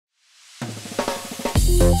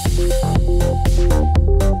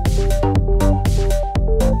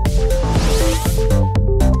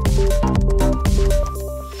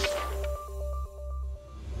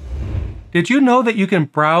Did you know that you can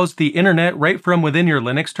browse the internet right from within your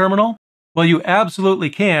Linux terminal? Well, you absolutely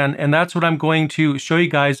can, and that's what I'm going to show you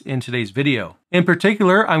guys in today's video. In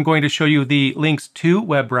particular, I'm going to show you the Lynx 2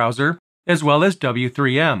 web browser, as well as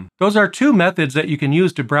W3M. Those are two methods that you can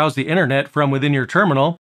use to browse the internet from within your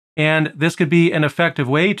terminal, and this could be an effective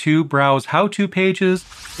way to browse how-to pages,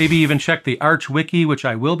 maybe even check the Arch Wiki, which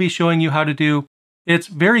I will be showing you how to do. It's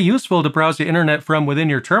very useful to browse the internet from within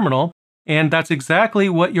your terminal, and that's exactly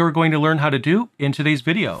what you're going to learn how to do in today's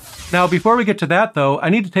video. Now, before we get to that though, I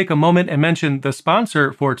need to take a moment and mention the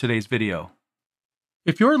sponsor for today's video.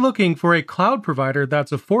 If you're looking for a cloud provider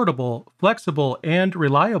that's affordable, flexible, and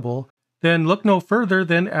reliable, then look no further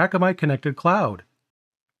than Akamai Connected Cloud.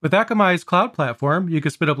 With Akamai's cloud platform, you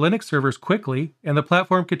can spin up Linux servers quickly, and the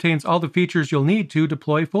platform contains all the features you'll need to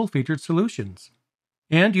deploy full-featured solutions.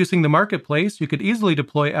 And using the marketplace, you could easily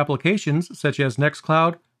deploy applications such as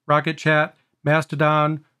Nextcloud, Rocket Chat,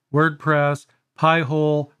 Mastodon, WordPress,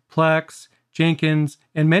 Pi-hole, Plex, Jenkins,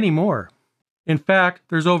 and many more. In fact,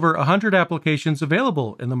 there's over 100 applications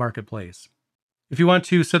available in the marketplace. If you want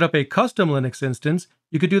to set up a custom Linux instance,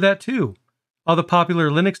 you could do that too. All the popular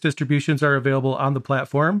Linux distributions are available on the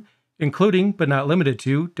platform, including, but not limited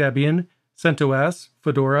to, Debian, CentOS,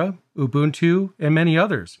 Fedora, Ubuntu, and many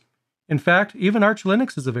others. In fact, even Arch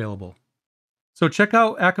Linux is available. So check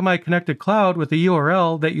out Akamai Connected Cloud with the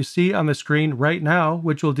URL that you see on the screen right now,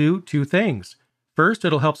 which will do two things. First,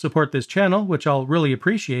 it'll help support this channel, which I'll really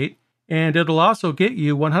appreciate, and it'll also get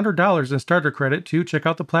you $100 in starter credit to check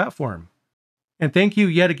out the platform. And thank you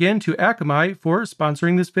yet again to Akamai for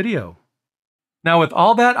sponsoring this video. Now with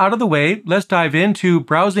all that out of the way, let's dive into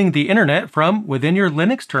browsing the internet from within your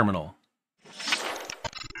Linux terminal.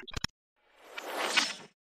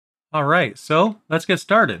 Alright, so let's get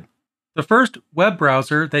started. The first web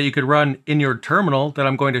browser that you could run in your terminal that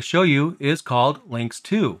I'm going to show you is called Lynx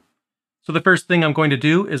 2. So the first thing I'm going to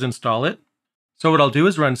do is install it. So what I'll do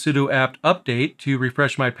is run sudo apt update to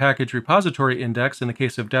refresh my package repository index in the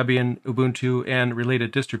case of Debian, Ubuntu, and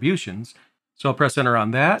related distributions. So I'll press enter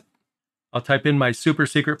on that. I'll type in my super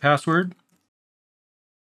secret password.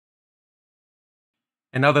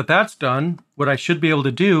 And now that that's done, what I should be able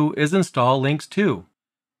to do is install Lynx 2.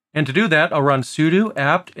 And to do that, I'll run sudo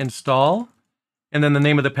apt install, and then the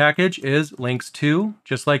name of the package is Lynx 2,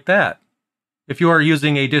 just like that. If you are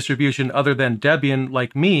using a distribution other than Debian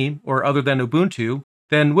like me, or other than Ubuntu,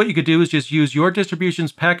 then what you could do is just use your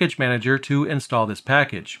distribution's package manager to install this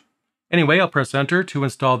package. Anyway, I'll press enter to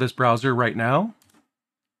install this browser right now.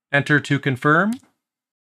 Enter to confirm.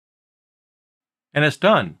 And it's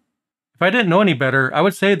done. If I didn't know any better, I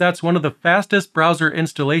would say that's one of the fastest browser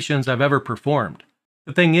installations I've ever performed.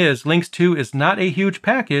 The thing is, Lynx 2 is not a huge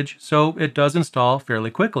package, so it does install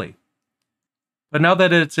fairly quickly. But now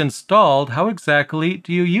that it's installed, how exactly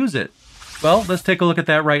do you use it? Well, let's take a look at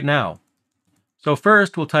that right now. So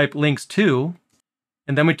first, we'll type Lynx 2,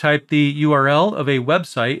 and then we type the URL of a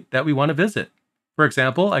website that we want to visit. For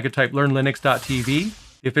example, I could type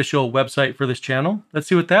learnlinux.tv, the official website for this channel. Let's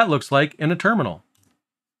see what that looks like in a terminal.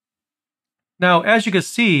 Now, as you can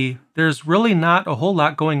see, there's really not a whole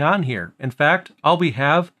lot going on here. In fact, all we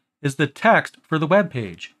have is the text for the web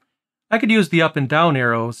page. I could use the up and down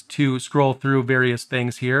arrows to scroll through various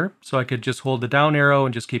things here. So I could just hold the down arrow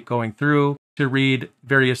and just keep going through to read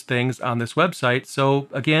various things on this website. So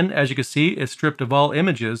again, as you can see, it's stripped of all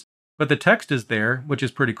images, but the text is there, which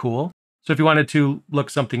is pretty cool. So if you wanted to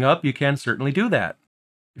look something up, you can certainly do that.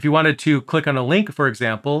 If you wanted to click on a link, for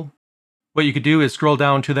example, what you could do is scroll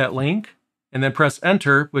down to that link, and then press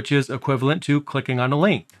enter, which is equivalent to clicking on a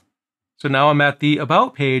link. So now I'm at the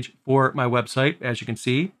About page for my website, as you can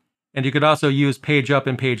see. And you could also use page up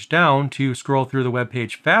and page down to scroll through the web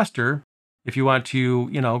page faster if you want to,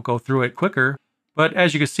 go through it quicker. But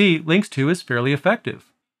as you can see, Lynx 2 is fairly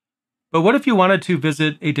effective. But what if you wanted to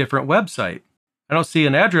visit a different website? I don't see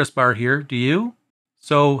an address bar here, do you?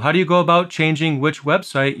 So how do you go about changing which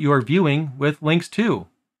website you are viewing with Lynx 2?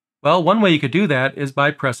 Well, one way you could do that is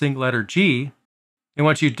by pressing letter G, and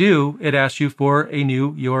once you do, it asks you for a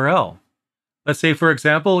new URL. Let's say, for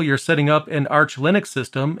example, you're setting up an Arch Linux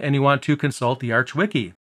system and you want to consult the Arch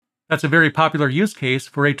Wiki. That's a very popular use case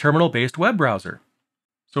for a terminal-based web browser.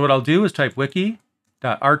 So what I'll do is type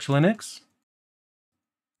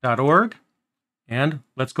wiki.archlinux.org, and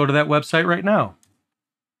let's go to that website right now.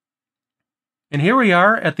 And here we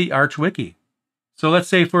are at the Arch Wiki. So let's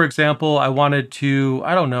say, for example, I wanted to,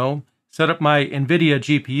 set up my NVIDIA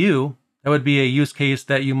GPU. That would be a use case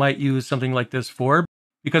that you might use something like this for.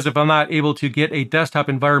 because if I'm not able to get a desktop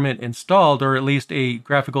environment installed, or at least a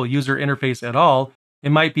graphical user interface at all,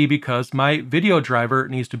 it might be because my video driver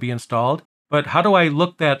needs to be installed. But how do I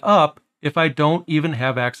look that up if I don't even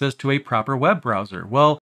have access to a proper web browser?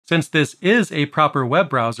 Well, since this is a proper web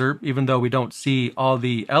browser, even though we don't see all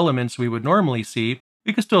the elements we would normally see,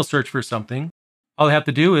 we can still search for something. All I have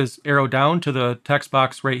to do is arrow down to the text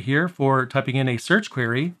box right here for typing in a search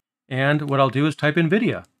query, and what I'll do is type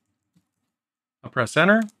NVIDIA. I'll press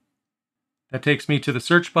enter. That takes me to the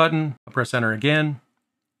search button. I'll press enter again.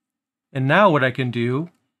 And now what I can do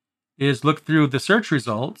is look through the search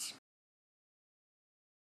results.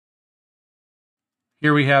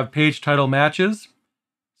 Here we have page title matches.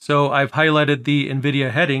 So I've highlighted the NVIDIA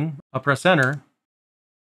heading. I'll press enter.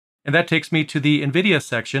 And that takes me to the NVIDIA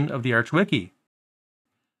section of the Arch Wiki.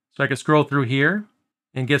 So I can scroll through here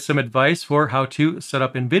and get some advice for how to set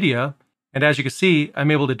up NVIDIA. And as you can see,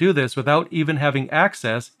 I'm able to do this without even having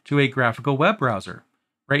access to a graphical web browser.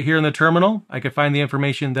 Right here in the terminal, I can find the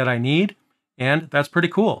information that I need, and that's pretty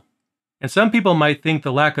cool. And some people might think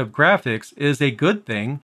the lack of graphics is a good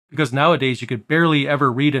thing, because nowadays you could barely ever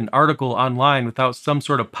read an article online without some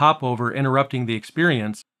sort of popover interrupting the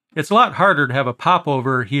experience. It's a lot harder to have a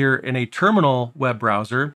popover here in a terminal web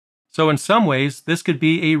browser. So in some ways, this could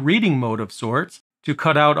be a reading mode of sorts, to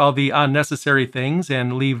cut out all the unnecessary things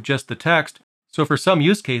and leave just the text. So for some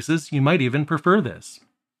use cases, you might even prefer this.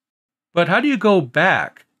 But how do you go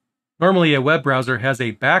back? Normally a web browser has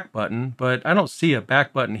a back button, but I don't see a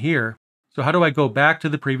back button here. So how do I go back to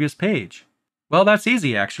the previous page? Well, that's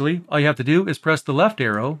easy actually. All you have to do is press the left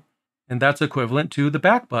arrow, and that's equivalent to the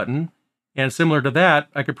back button. And similar to that,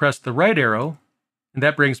 I could press the right arrow, and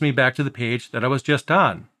that brings me back to the page that I was just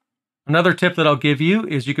on. Another tip that I'll give you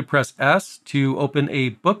is you could press S to open a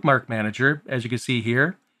bookmark manager, as you can see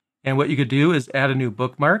here. And what you could do is add a new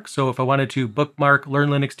bookmark. So if I wanted to bookmark Learn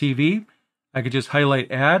Linux TV, I could just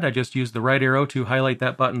highlight Add. I just use the right arrow to highlight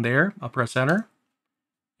that button there. I'll press Enter.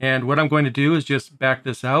 And what I'm going to do is just back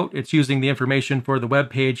this out. It's using the information for the web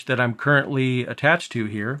page that I'm currently attached to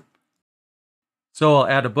here. So I'll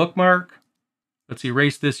add a bookmark. Let's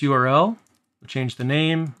erase this URL. We'll change the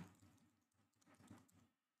name.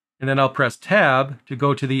 And then I'll press Tab to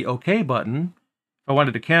go to the OK button. If I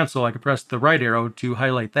wanted to cancel, I could press the right arrow to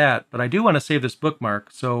highlight that, but I do want to save this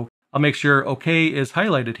bookmark, so I'll make sure OK is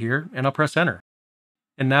highlighted here, and I'll press Enter.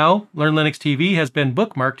 And now, Learn Linux TV has been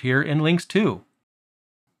bookmarked here in Links 2.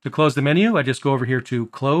 To close the menu, I just go over here to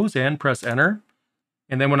Close and press Enter.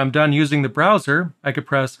 And then when I'm done using the browser, I could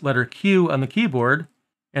press letter Q on the keyboard,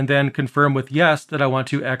 and then confirm with yes that I want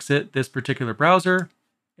to exit this particular browser.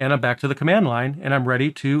 And I'm back to the command line, and I'm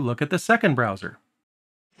ready to look at the second browser.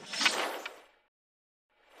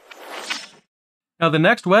 Now the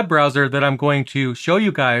next web browser that I'm going to show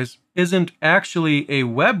you guys isn't actually a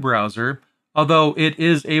web browser, although it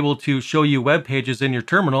is able to show you web pages in your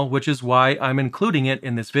terminal, which is why I'm including it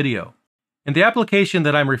in this video. And the application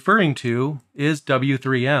that I'm referring to is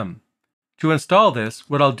W3M. To install this,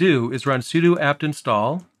 what I'll do is run sudo apt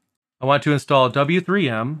install. I want to install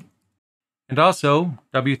W3M, and also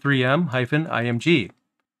W3M-img.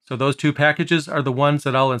 So those two packages are the ones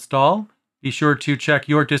that I'll install. Be sure to check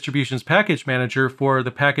your distribution's package manager for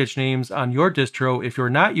the package names on your distro if you're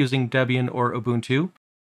not using Debian or Ubuntu.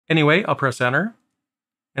 Anyway, I'll press enter,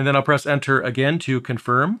 and then I'll press enter again to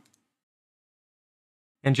confirm.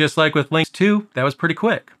 And just like with Links 2, that was pretty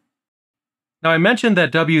quick. Now I mentioned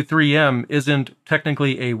that W3M isn't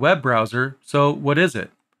technically a web browser, so what is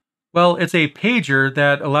it? Well, it's a pager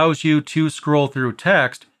that allows you to scroll through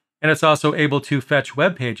text, and it's also able to fetch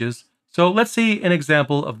web pages. So let's see an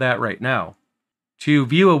example of that right now. To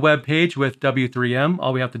view a web page with W3M,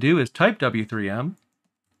 all we have to do is type W3M,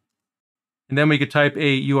 and then we could type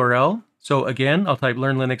a URL. So again, I'll type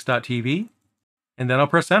learnlinux.tv, and then I'll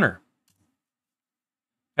press enter.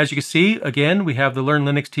 As you can see, again, we have the Learn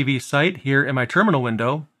Linux TV site here in my terminal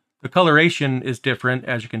window. The coloration is different,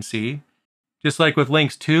 as you can see. Just like with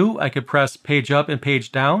Links 2, I could press page up and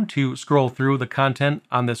page down to scroll through the content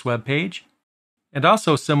on this web page. And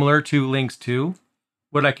also similar to Links 2,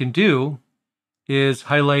 what I can do is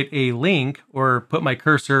highlight a link or put my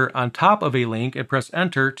cursor on top of a link and press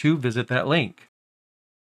enter to visit that link.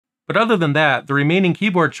 But other than that, the remaining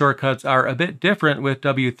keyboard shortcuts are a bit different with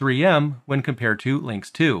W3M when compared to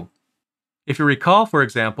Links 2. If you recall, for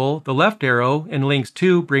example, the left arrow in Links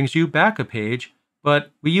 2 brings you back a page,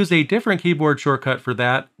 but we use a different keyboard shortcut for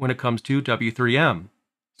that when it comes to W3M.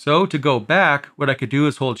 So to go back, what I could do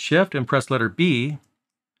is hold Shift and press letter B,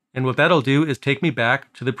 and what that'll do is take me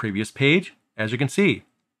back to the previous page, as you can see.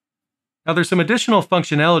 Now there's some additional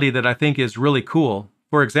functionality that I think is really cool.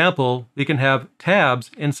 For example, we can have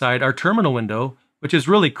tabs inside our terminal window, which is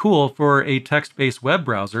really cool for a text-based web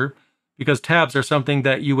browser, because tabs are something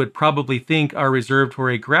that you would probably think are reserved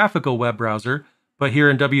for a graphical web browser, but here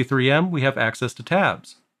in W3M we have access to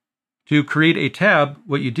tabs. To create a tab,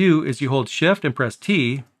 what you do is you hold Shift and press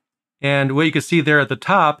T, and what you can see there at the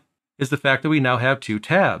top is the fact that we now have two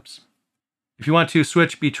tabs. If you want to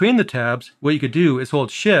switch between the tabs, what you could do is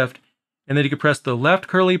hold Shift, and then you can press the left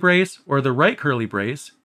curly brace or the right curly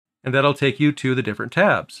brace, and that'll take you to the different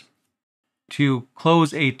tabs. To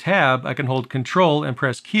close a tab, I can hold Control and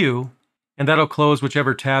press Q, and that'll close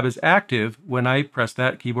whichever tab is active when I press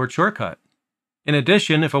that keyboard shortcut. In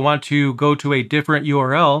addition, if I want to go to a different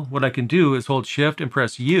URL, what I can do is hold Shift and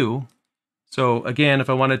press U. So again, if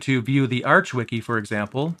I wanted to view the Arch Wiki, for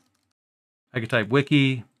example, I could type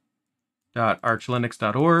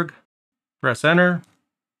wiki.archlinux.org, press Enter,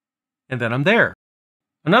 and then I'm there.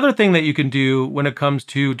 Another thing that you can do when it comes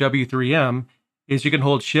to W3M is you can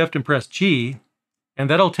hold Shift and press G, and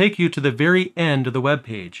that'll take you to the very end of the web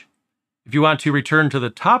page. If you want to return to the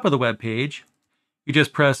top of the web page, you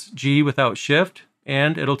just press G without Shift,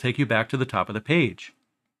 and it'll take you back to the top of the page.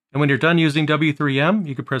 And when you're done using W3M,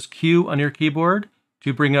 you can press Q on your keyboard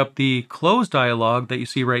to bring up the close dialog that you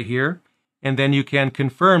see right here, and then you can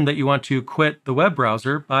confirm that you want to quit the web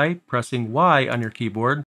browser by pressing Y on your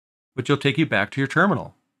keyboard, which will take you back to your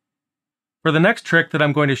terminal. For the next trick that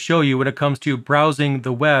I'm going to show you when it comes to browsing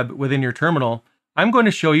the web within your terminal, I'm going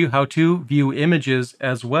to show you how to view images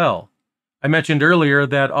as well. I mentioned earlier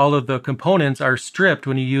that all of the components are stripped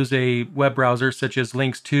when you use a web browser such as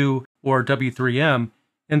Lynx 2 or W3M,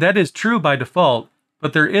 and that is true by default,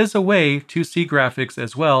 but there is a way to see graphics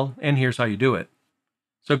as well, and here's how you do it.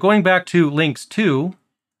 So going back to Lynx 2,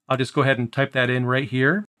 I'll just go ahead and type that in right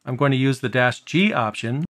here. I'm going to use the -G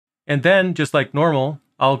option, and then, just like normal,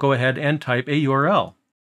 I'll go ahead and type a URL.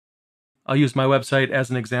 I'll use my website as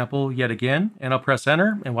an example yet again, and I'll press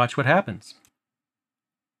Enter and watch what happens.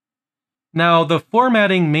 Now, the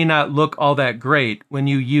formatting may not look all that great when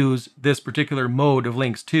you use this particular mode of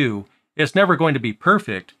Lynx 2. It's never going to be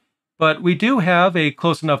perfect, but we do have a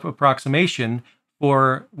close enough approximation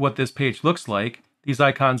for what this page looks like. These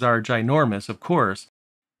icons are ginormous, of course,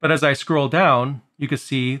 but as I scroll down, you can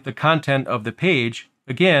see the content of the page.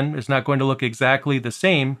 Again, is not going to look exactly the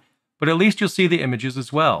same, but at least you'll see the images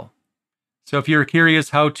as well. So if you're curious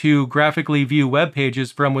how to graphically view web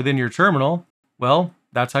pages from within your terminal, well,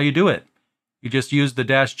 that's how you do it. You just use the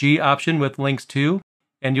 -G option with Lynx 2,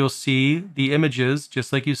 and you'll see the images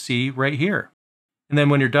just like you see right here. And then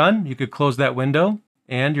when you're done, you could close that window,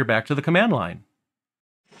 and you're back to the command line.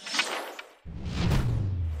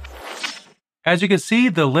 As you can see,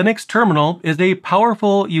 the Linux terminal is a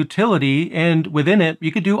powerful utility, and within it,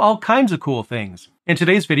 you could do all kinds of cool things. In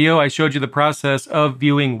today's video, I showed you the process of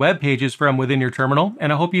viewing web pages from within your terminal,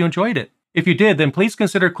 and I hope you enjoyed it. If you did, then please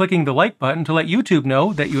consider clicking the like button to let YouTube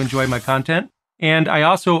know that you enjoy my content. And I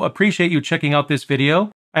also appreciate you checking out this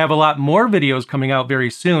video. I have a lot more videos coming out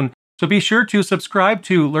very soon, so be sure to subscribe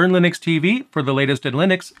to Learn Linux TV for the latest in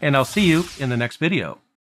Linux, and I'll see you in the next video.